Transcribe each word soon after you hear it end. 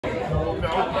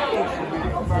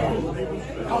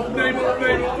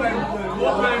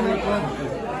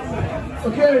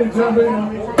Okay,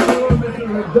 gentlemen,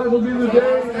 that'll be the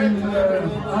day, and you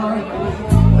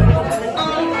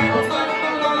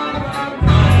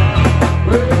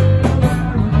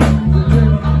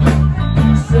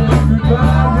said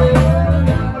goodbye,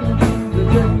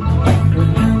 you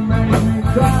made me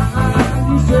cry,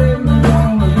 you said you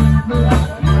wanna leave me,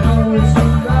 now it's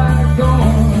like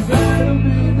gone, that'll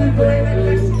be the day.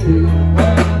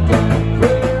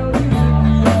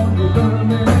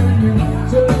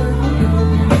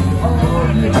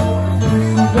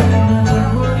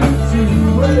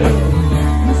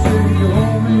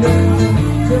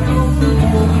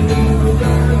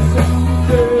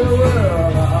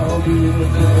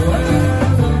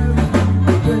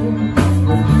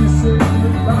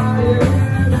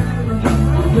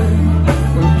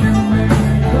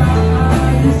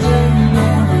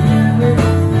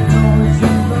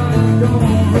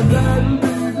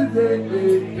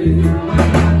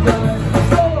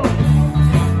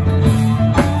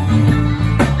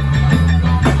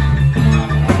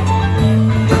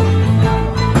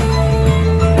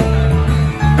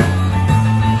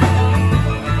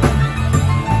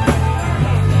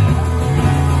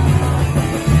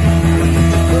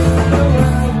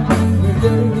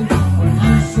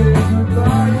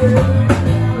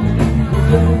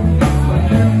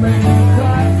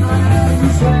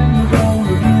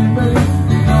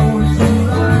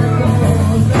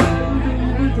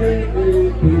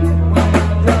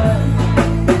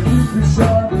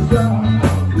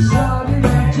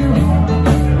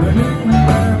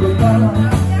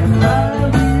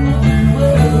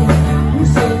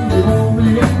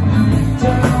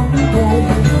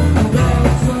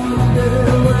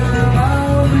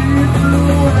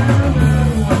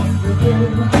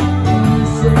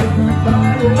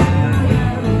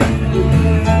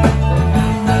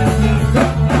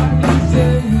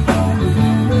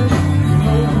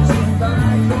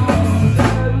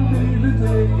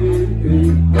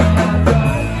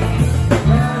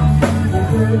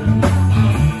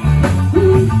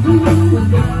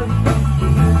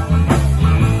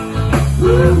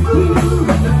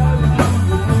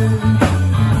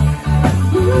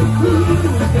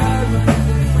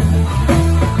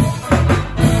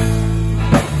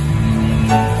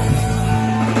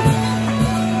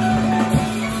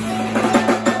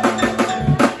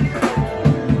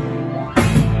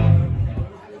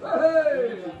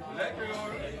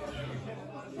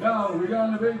 We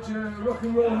gaan een beetje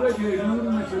rock'n'roll reggae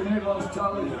doen met de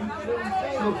Nederlandstalige liedje.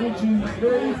 Zo vind je in de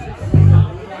greep.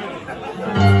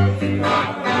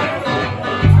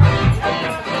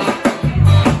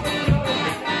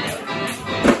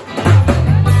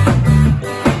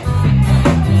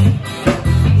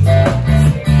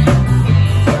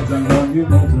 Zij zijn van je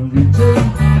met een liedje,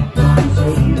 dat is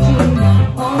ook liedje.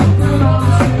 Als de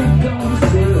laatste kan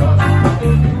ze af.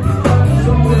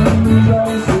 Zo en nu zou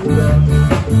ze weg.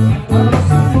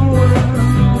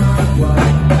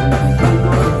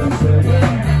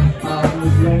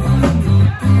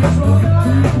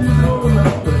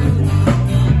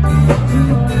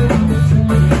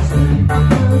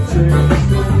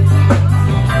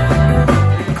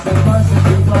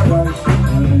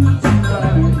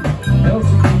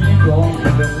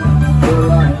 We're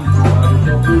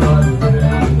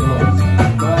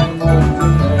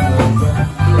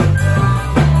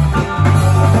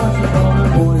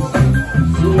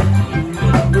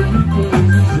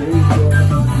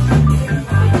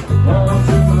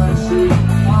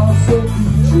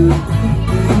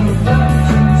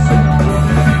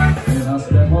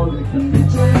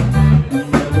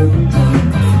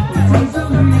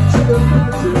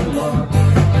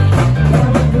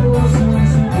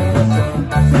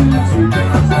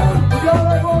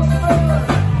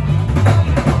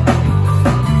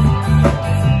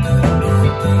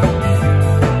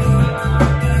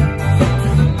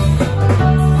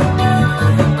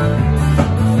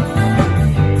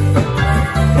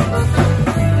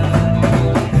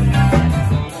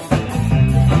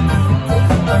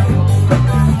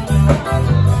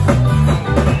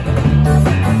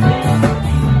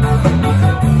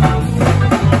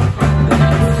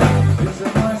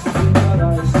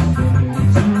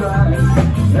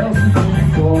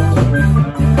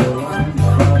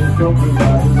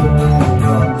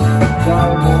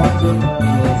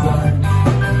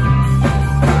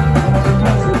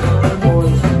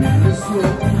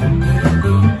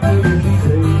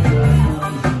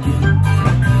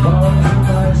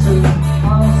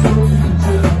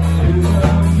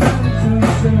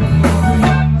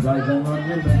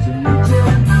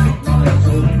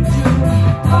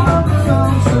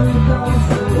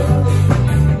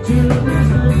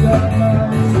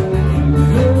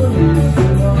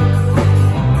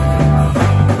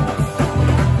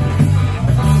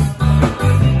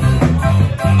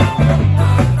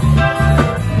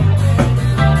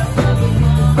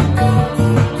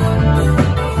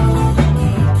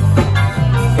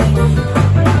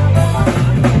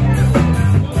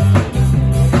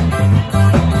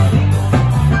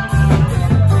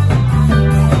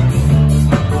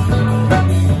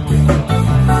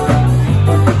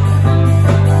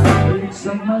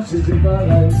is in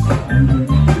paradijs. En ben ik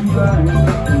niet blij.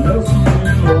 En als je niet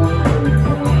gewoon weet,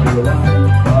 dan heb je lijn.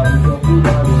 Maar ik hoop niet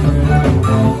bij de wereld.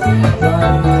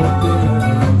 Zijn nog dingen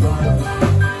en zijn.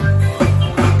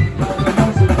 Maar de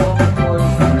mensen van het mooie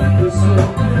zijn tussen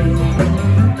mij.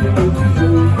 Ik wil niet zo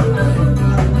ver.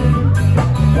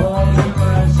 Want die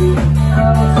meisje,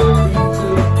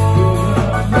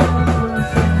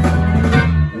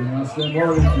 als ik niet zo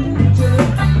een mooi liedje,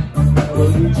 een mooi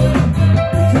liedje.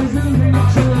 Het is een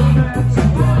liedje met z'n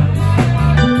blij.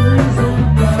 Het is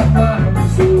een blij, maar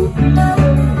zo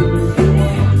iedereen is door.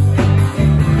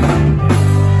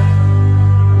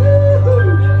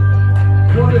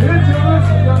 Voor de hit jongens,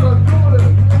 we gaan dat doen.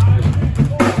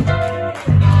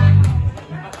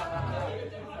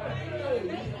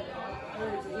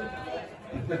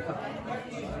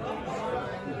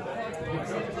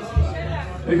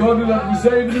 Ik hoop nu dat we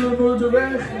 7 uur moeten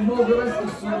weg. We mogen weg,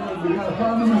 dus we gaan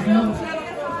gaan nummers doen.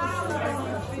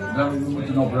 Dan we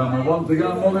moeten opruimen, want we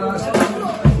gaan morgen naar school.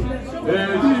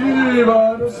 Die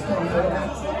waren de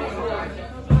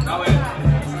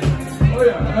oh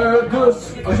ja,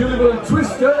 dus als jullie willen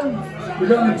twisten, we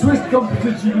gaan een twist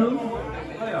competitie doen.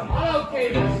 Oh ja.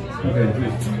 Oké,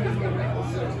 twist.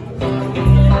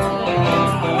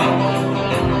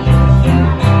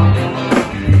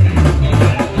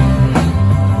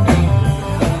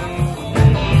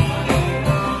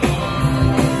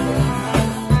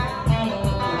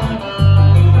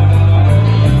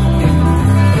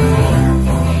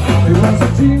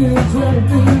 Teenage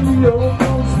life in the old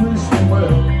folks wishing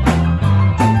well.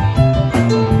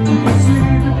 You can see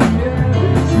that the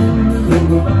attitude of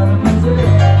the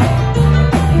mademoiselle.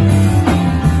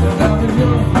 And now the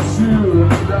young pursuer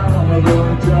down of the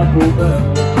chapel bell.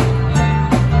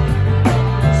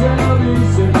 Charlie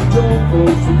said the old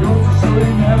folks are going to show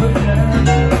you never can.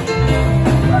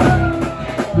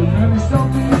 But then he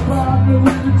stopped me a partner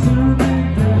with the 2 big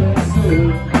dead and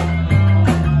still.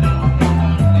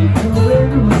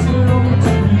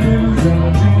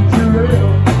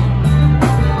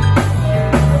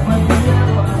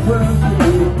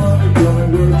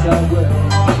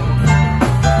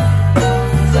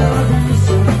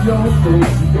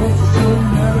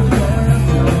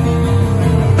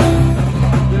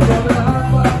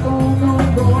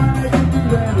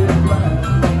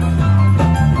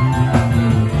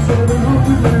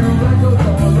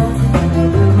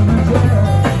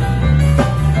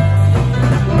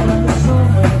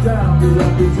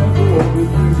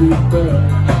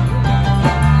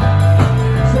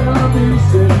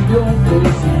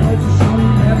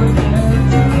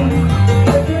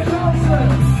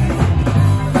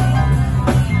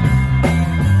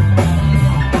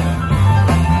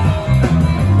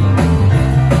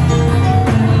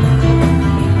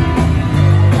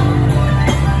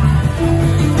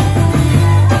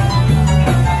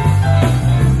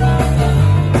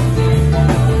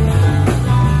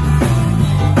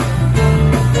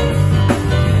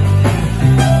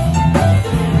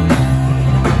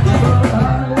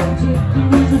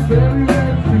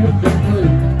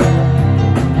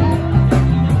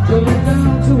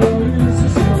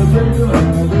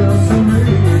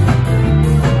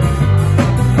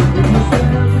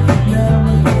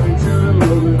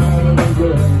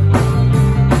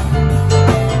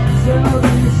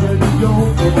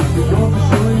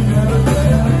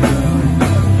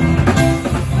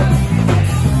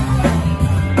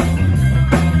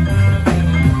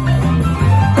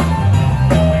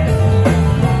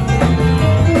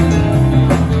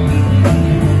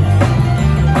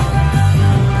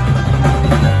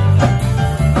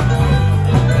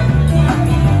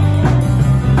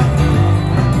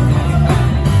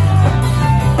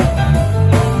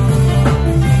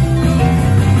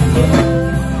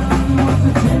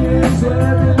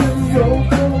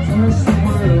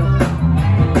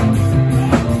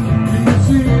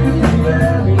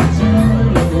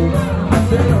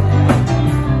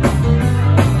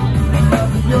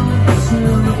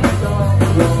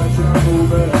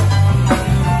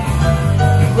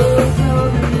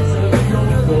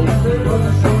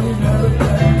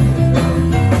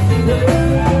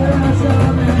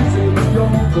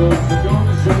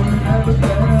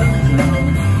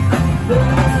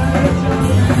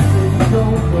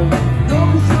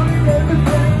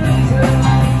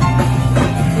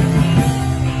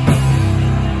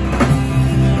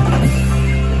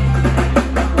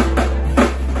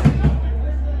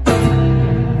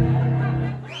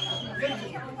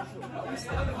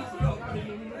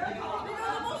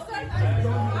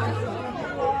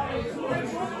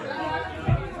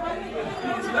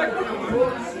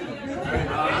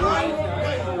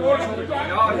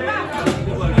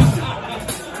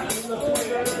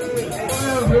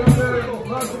 Ja,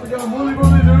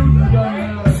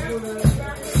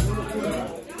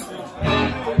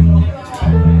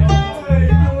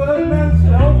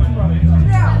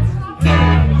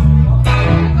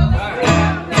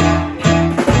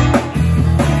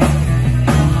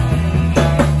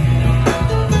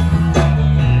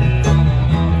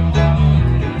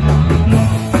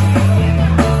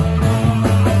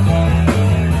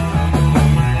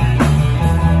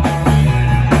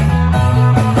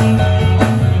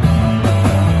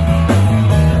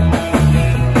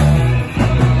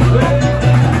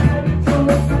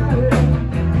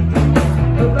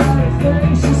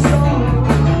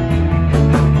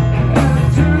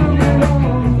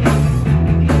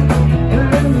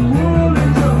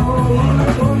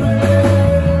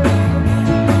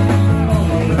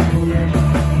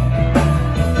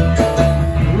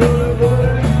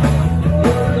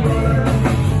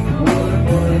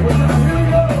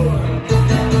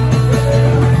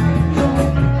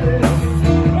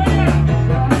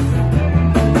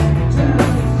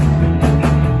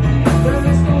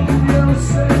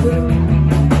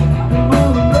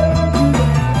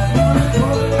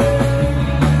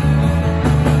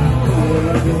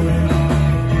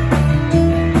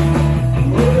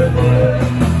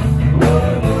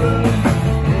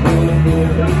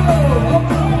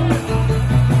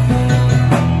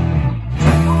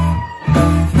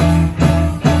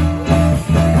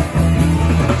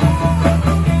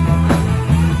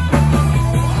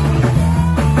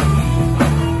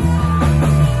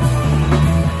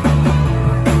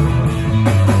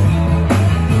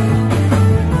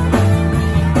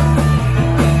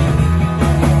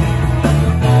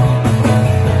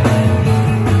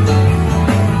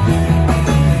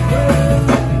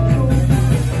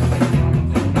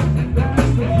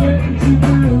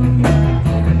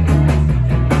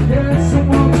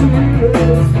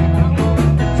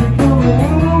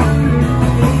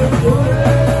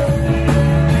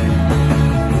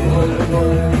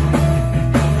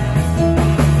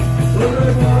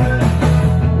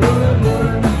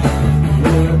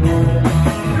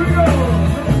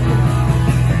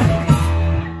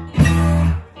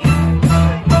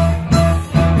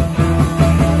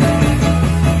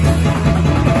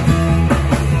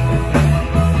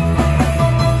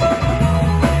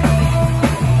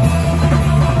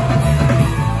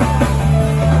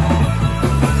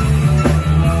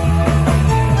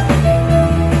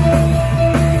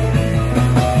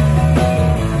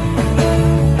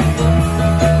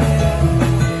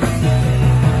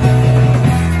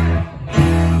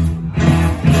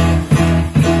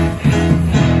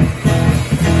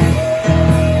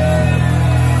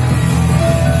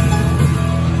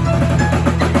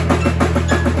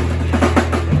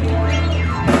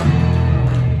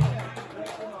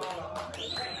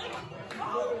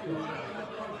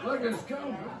 het is koud.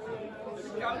 Het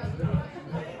is koud.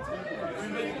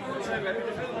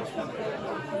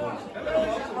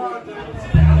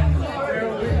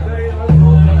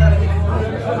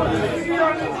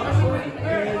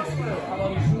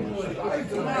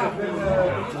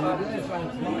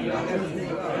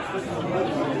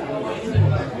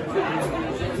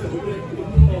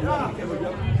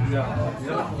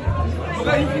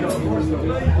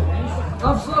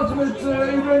 Afsluiten met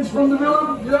events van de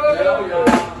Willem.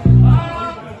 Ja.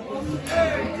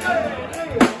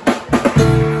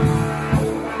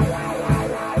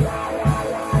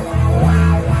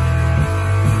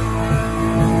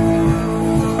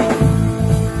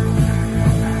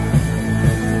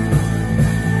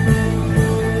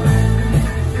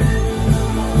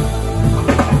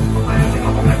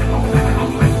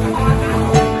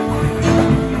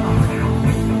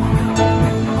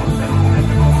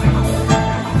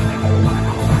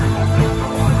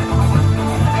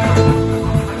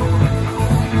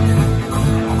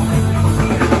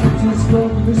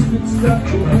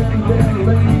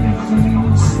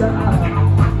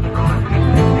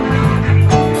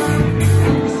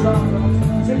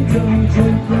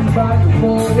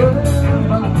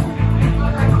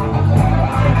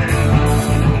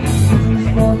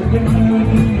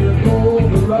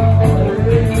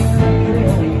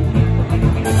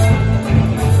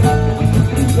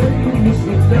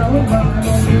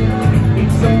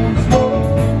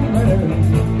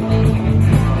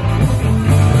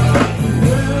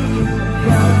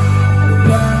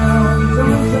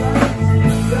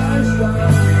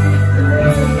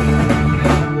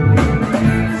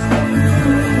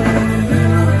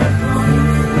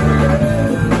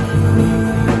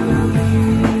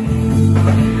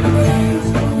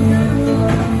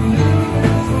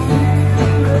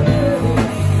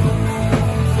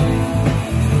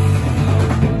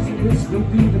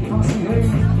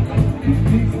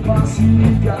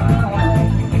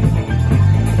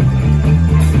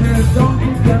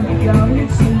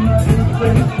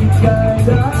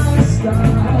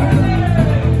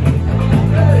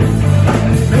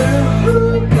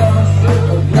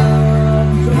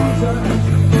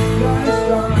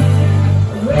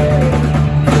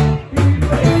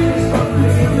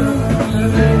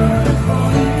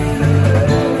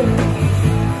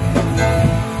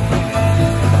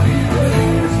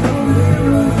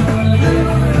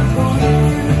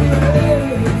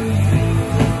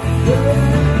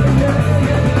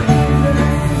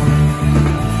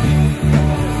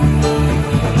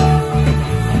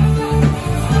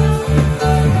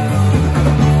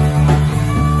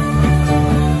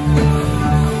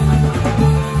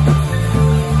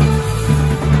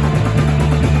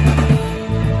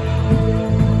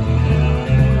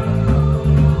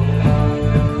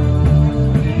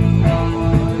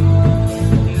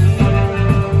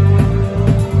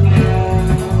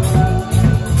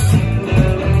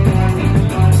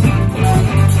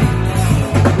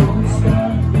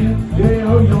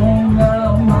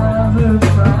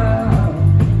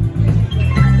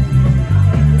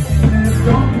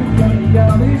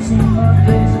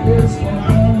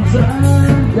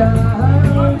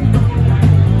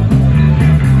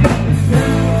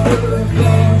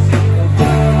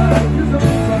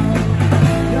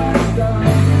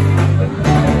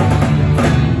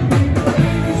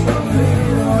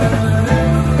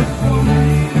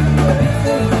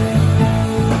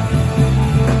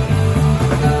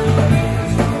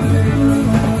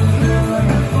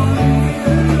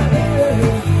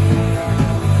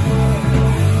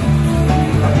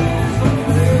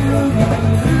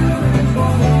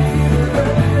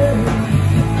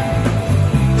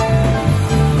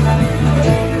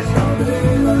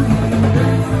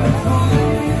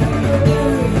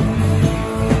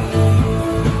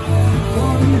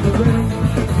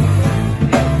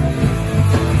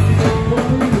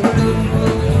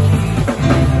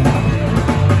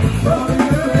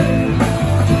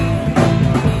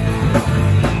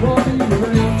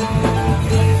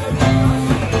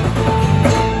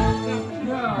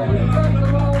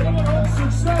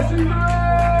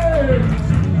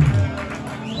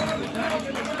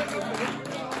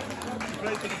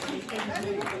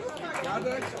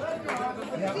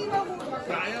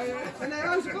 En hij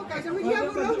ruist ook, hij zegt, moet jij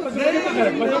voor ook? Nee, niet te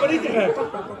gek, maar niet te gek.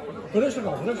 Rustig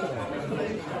aan, rustig aan.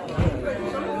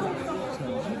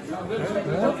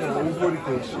 Hoe voor die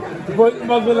kus?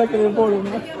 Wat wil lekker in vorm.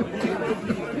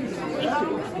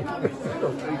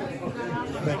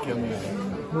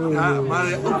 Ja, maar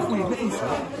ook goede mensen.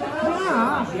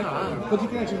 Ja, want je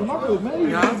krijgt ze gemakkelijk mee.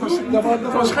 Ja, het was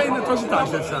een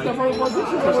thuiswedstrijd. Dat was dit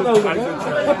Het was zo een nodig, hè?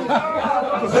 thuiswedstrijd.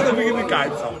 Dat heb ik in de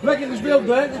Kuip. Lekker gespeeld,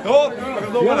 hè? Goed, we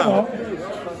gaan door maar.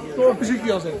 Kom op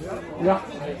muziekje al zetten. Ja.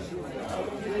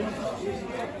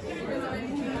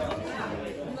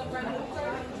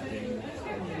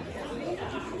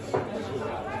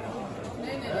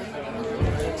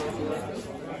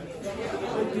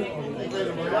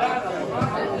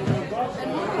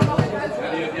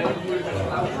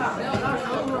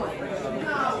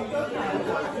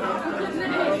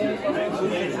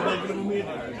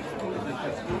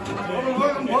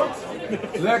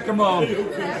 Lekker man.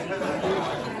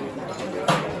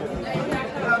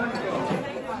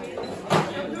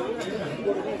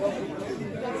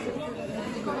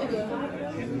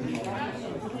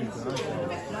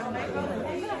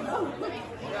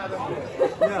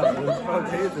 Ja, dat is fout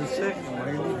heet en zeggen,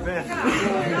 maar je niet weg.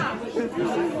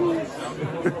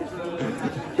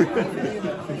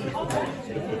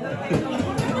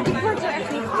 Ik word er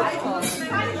echt niet goed van.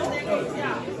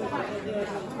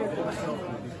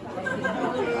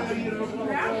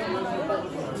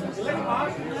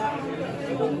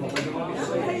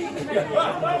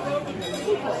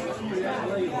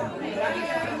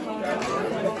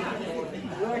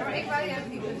 Ik wou je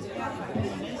niet dus.